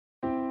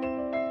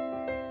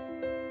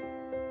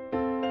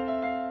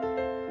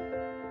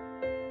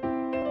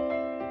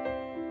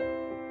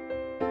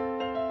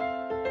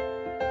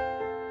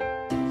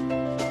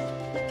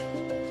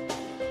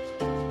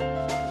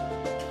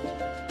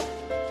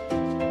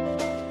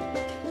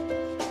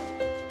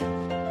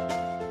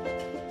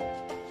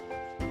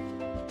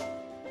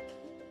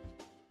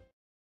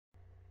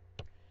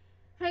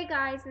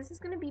guys, this is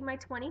going to be my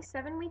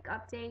 27-week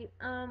update.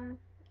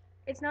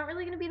 It's not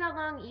really going to be that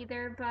long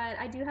either, but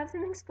I do have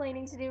some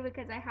explaining to do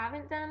because I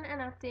haven't done an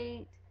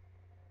update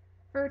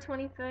for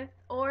 25th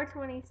or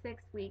 26th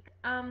week.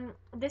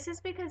 This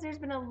is because there's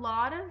been a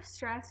lot of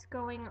stress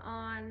going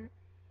on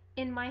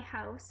in my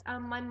house.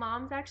 My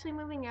mom's actually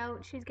moving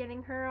out. She's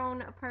getting her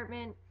own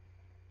apartment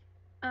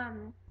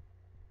um,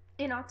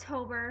 in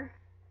October,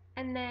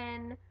 and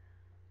then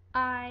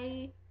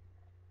I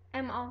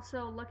am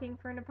also looking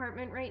for an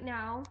apartment right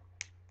now.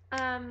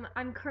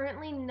 I'm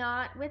currently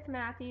not with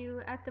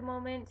Matthew at the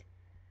moment.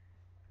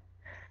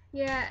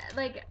 Yeah,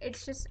 like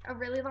it's just a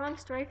really long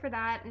story for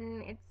that,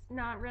 and it's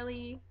not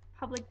really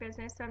public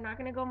business, so I'm not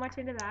gonna go much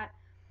into that.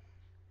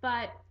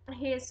 But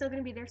he is still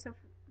gonna be there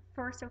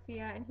for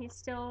Sophia, and he's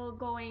still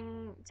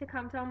going to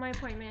come to all my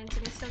appointments,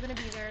 and he's still gonna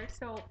be there,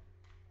 so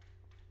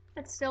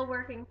it's still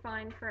working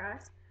fine for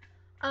us.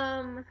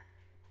 Um,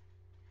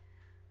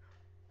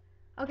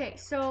 okay,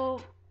 so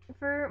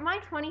for my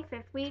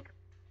 25th week,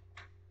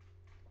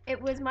 it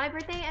was my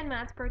birthday and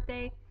Matt's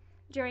birthday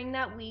during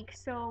that week,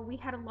 so we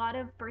had a lot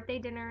of birthday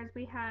dinners.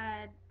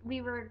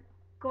 We were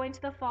going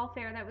to the fall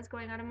fair that was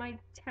going on in my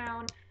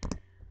town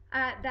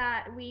at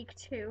that week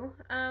too.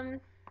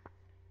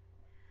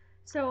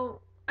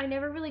 So I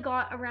never really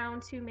got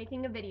around to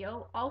making a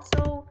video.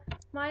 Also,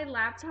 my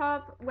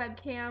laptop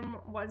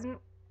webcam wasn't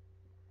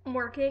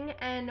working,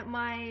 and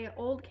my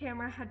old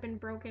camera had been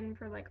broken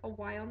for like a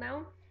while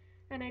now.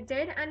 And I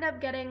did end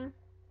up getting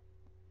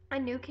a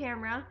new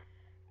camera,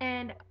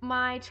 and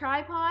my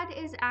tripod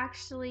is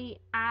actually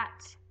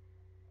at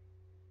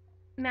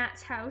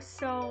Matt's house,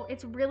 so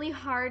it's really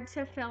hard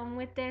to film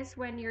with this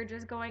when you're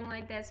just going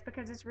like this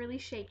because it's really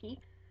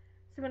shaky.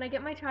 So when I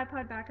get my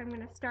tripod back, I'm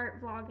going to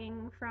start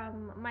vlogging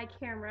from my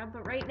camera,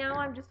 but right now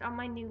I'm just on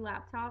my new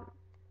laptop.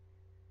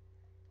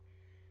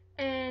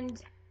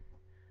 And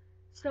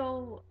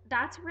so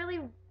that's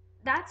really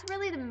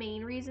the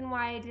main reason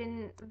why I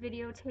didn't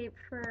videotape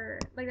for,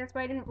 like, that's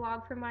why I didn't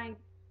vlog for my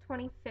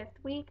 25th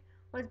week,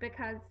 was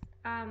because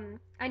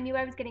I knew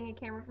I was getting a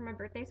camera for my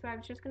birthday, so I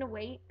was just going to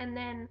wait. And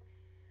then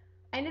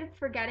I ended up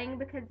forgetting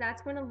because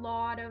that's when a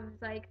lot of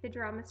like the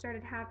drama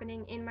started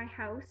happening in my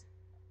house.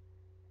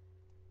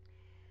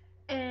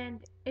 And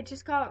it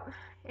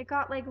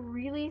got like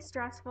really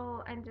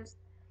stressful, and just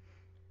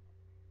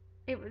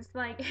it was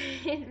like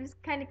it was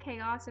kind of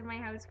chaos in my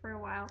house for a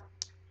while.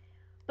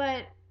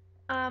 But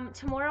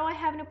tomorrow I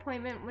have an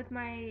appointment with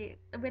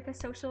a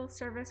social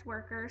service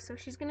worker, so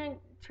she's gonna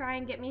try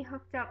and get me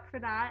hooked up for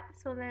that,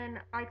 so then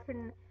I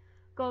can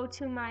go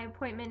to my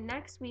appointment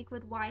next week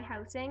with Y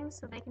Housing,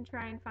 so they can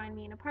try and find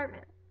me an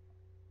apartment,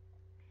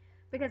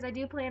 because I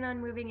do plan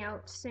on moving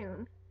out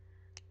soon.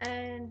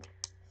 And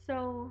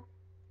so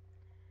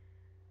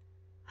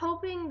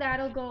hoping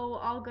that'll go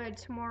all good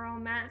tomorrow.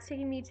 Matt's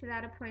taking me to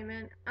that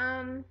appointment.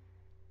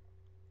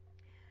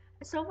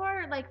 So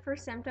far, like for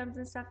symptoms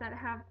and stuff that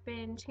have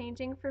been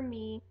changing for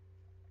me,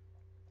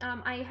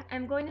 I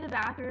am going to the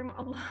bathroom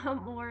a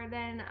lot more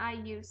than I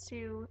used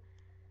to.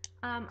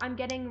 I'm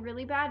getting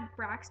really bad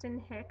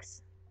Braxton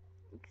Hicks,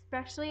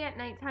 especially at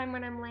nighttime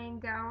when I'm laying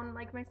down.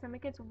 Like my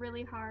stomach gets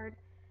really hard,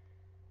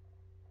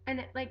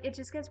 and it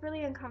just gets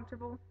really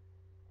uncomfortable.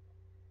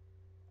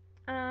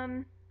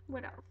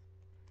 What else?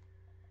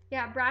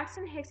 Yeah,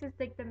 Braxton Hicks is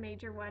like the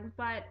major one,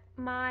 but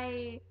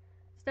my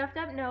stuffed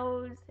up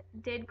nose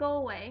did go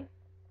away,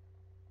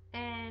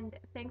 and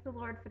thank the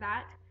Lord for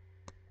that.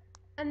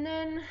 And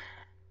then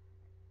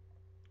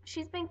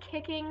she's been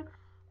kicking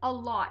a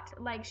lot.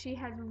 Like she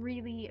has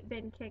really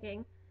been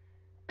kicking.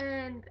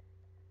 And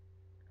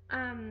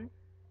um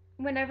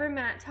whenever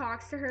Matt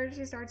talks to her,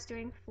 she starts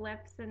doing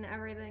flips and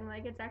everything.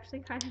 Like it's actually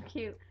kind of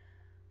cute.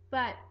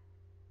 But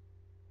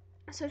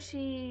so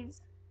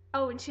she's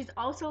oh, and she's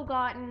also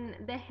gotten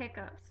the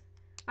hiccups.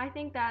 I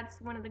think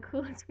that's one of the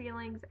coolest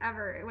feelings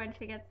ever when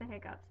she gets the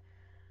hiccups.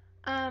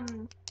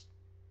 Um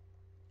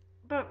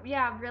but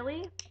yeah,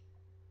 really,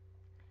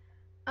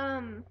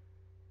 um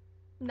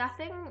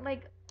nothing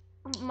like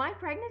my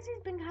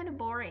pregnancy's been kind of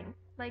boring.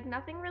 Like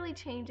nothing really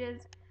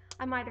changes.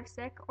 I'm either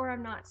sick or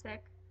I'm not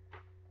sick.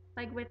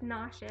 Like with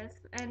nauseous,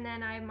 and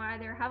then I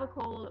either have a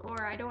cold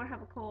or I don't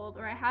have a cold,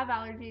 or I have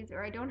allergies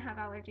or I don't have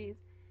allergies.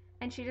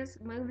 And she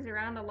just moves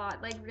around a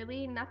lot. Like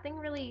really nothing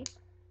really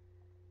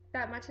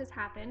that much has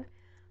happened.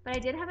 But I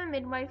did have a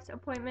midwife's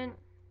appointment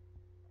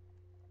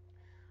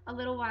a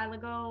little while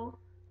ago.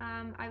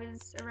 I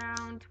was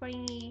around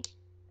 20,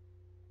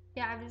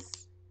 yeah, I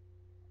was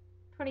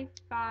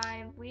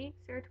 25 weeks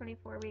or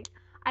 24 weeks.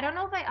 I don't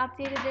know if I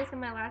updated this in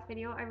my last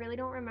video. I really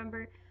don't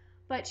remember.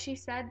 But she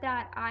said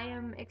that I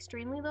am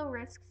extremely low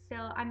risk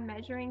still. I'm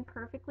measuring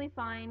perfectly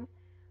fine.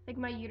 Like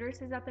my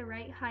uterus is at the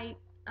right height.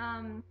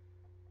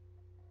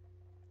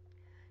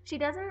 She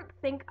doesn't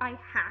think I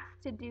have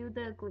to do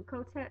the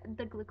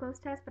glucose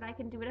test, but I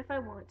can do it if I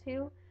want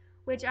to,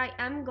 which I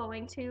am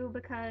going to,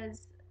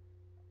 because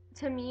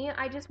to me,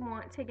 I just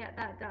want to get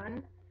that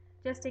done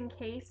just in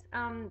case,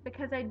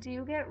 because I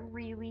do get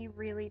really,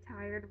 really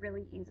tired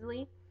really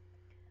easily.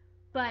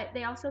 but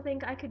they also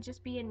think I could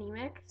just be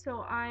anemic. So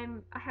I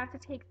have to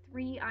take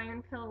 3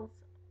 iron pills.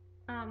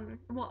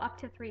 Well, up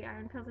to 3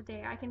 iron pills a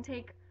day. I can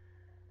take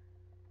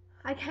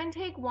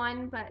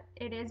one, but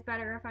it is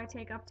better if I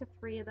take up to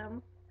 3 of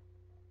them,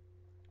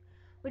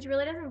 which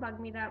really doesn't bug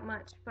me that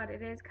much, but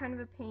it is kind of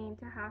a pain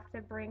to have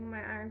to bring my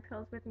iron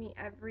pills with me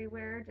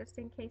everywhere just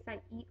in case I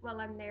eat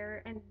while I'm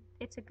there, and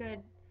it's a good,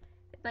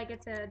 like,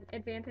 it's an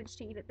advantage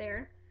to eat it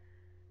there.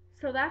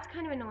 So that's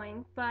kind of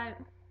annoying, but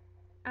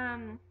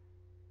um,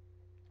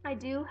 I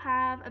do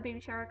have a baby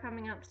shower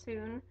coming up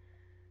soon,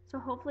 so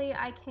hopefully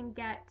I can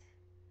get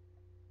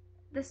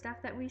the stuff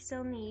that we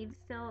still need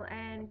still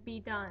and be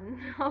done,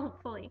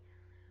 hopefully.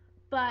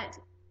 But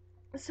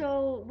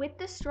so with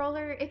the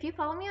stroller, if you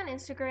follow me on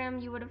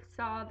Instagram, you would have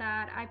saw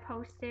that I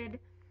posted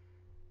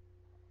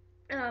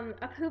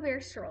a Pooh Bear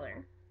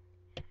stroller.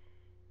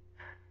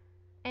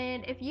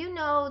 And if you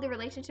know the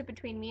relationship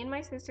between me and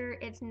my sister,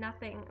 it's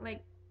nothing.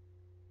 Like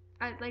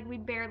we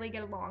barely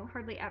get along,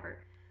 hardly ever.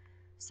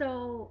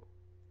 So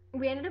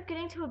we ended up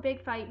getting to a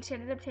big fight. She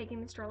ended up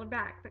taking the stroller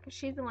back because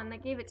she's the one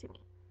that gave it to me.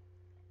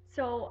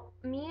 So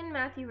me and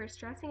Matthew were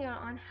stressing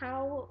out on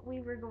how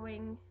we were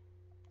going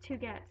to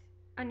get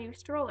a new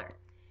stroller.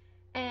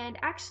 And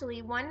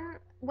actually, when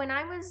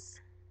I was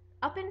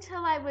up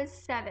until I was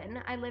 7,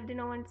 I lived in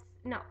Owen.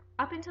 No,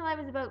 up until I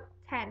was about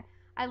 10,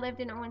 I lived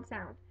in Owen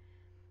Sound,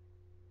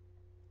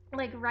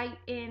 like right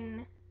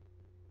in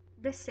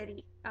the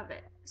city of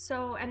it.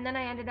 So, and then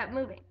I ended up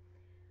moving.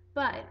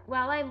 But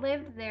while I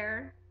lived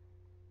there,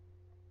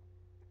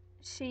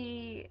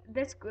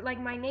 like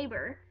my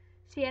neighbor,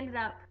 she ended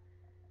up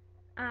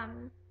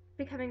um,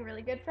 becoming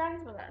really good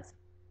friends with us.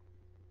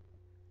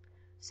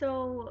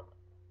 So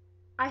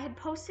I had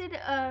posted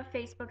a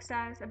Facebook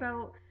status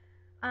about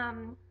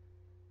um,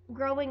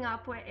 growing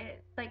up with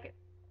it, like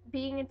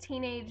being a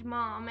teenage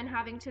mom and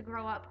having to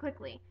grow up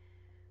quickly.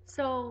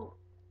 So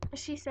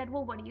she said,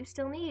 "Well, what do you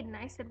still need?" And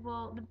I said,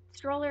 "Well, the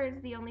stroller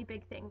is the only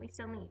big thing we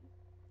still need."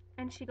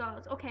 And she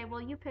goes, "Okay,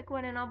 well, you pick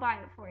one and I'll buy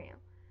it for you."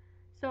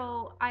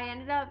 So I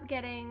ended up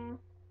getting,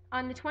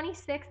 on the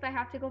 26th, I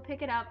have to go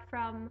pick it up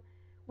from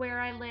where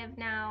I live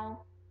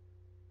now.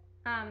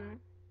 Um,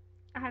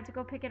 I have to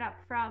go pick it up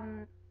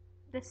from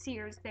the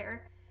Sears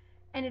there.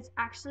 And it's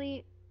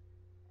actually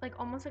like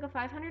almost like a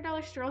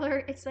 $500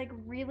 stroller. It's like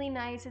really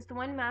nice. It's the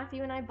one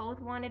Matthew and I both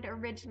wanted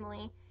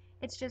originally.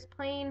 It's just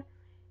plain,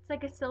 it's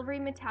like a silvery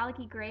metallic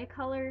gray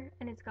color,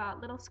 and it's got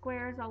little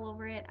squares all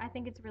over it. I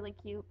think it's really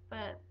cute.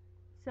 But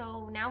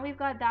so now we've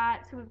got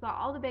that. So we've got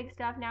all the big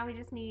stuff. Now we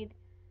just need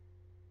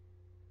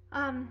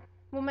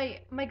well,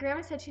 my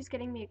grandma said she's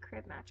getting me a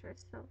crib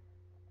mattress, so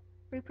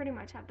we pretty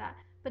much have that.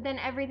 But then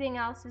everything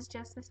else is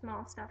just the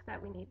small stuff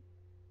that we need.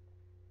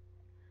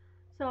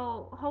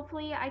 So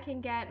hopefully I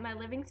can get my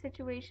living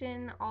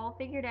situation all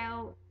figured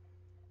out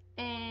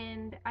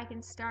and I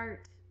can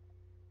start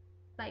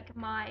like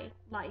my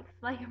life,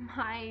 like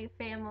my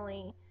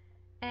family,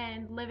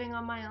 and living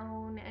on my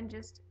own and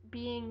just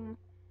being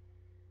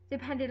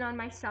dependent on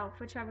myself,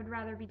 which I would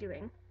rather be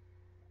doing.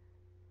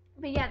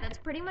 But yeah, that's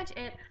pretty much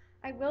it.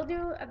 I will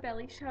do a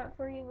belly shot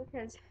for you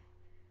because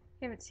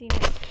I haven't seen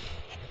it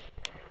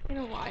in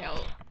a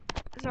while.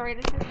 Sorry,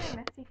 this is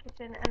my messy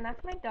kitchen, and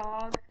that's my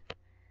dog.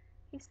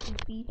 He's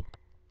sleepy.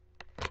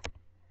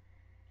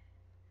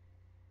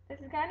 This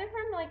is kind of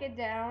from like a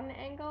down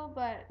angle,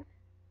 but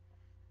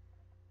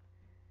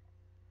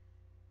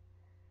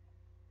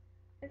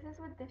this is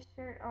with this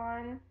shirt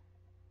on.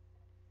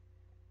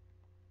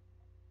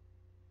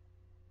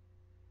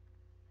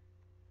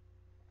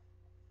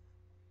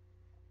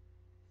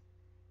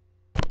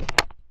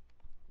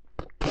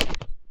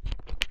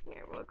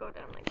 Here, we'll go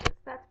down like this.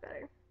 That's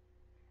better.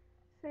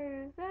 So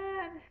there's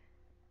that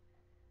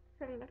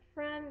from the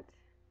front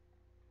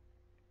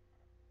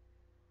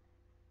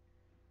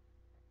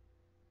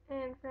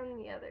and from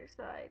the other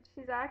side.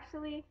 She's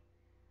actually,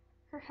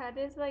 her head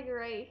is like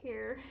right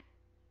here.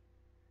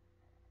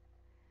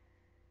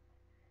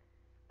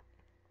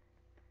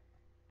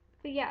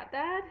 But yeah,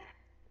 that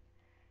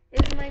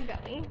is my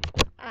belly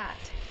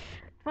at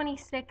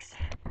 26,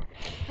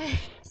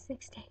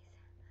 6 days.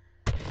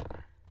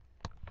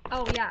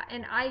 Oh yeah,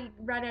 and I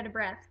run out of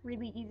breath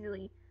really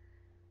easily.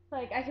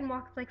 Like I can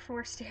walk like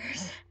 4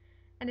 stairs,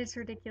 and it's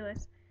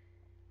ridiculous.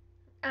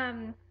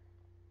 Um,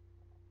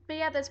 but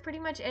yeah, that's pretty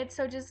much it.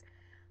 So just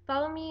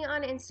follow me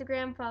on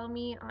Instagram, follow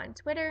me on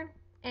Twitter,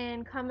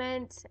 and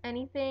comment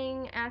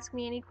anything. Ask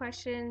me any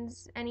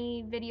questions,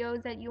 any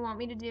videos that you want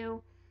me to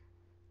do.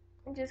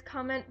 Just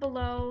comment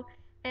below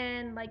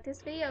and like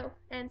this video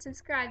and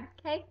subscribe.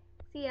 Okay,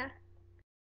 see ya.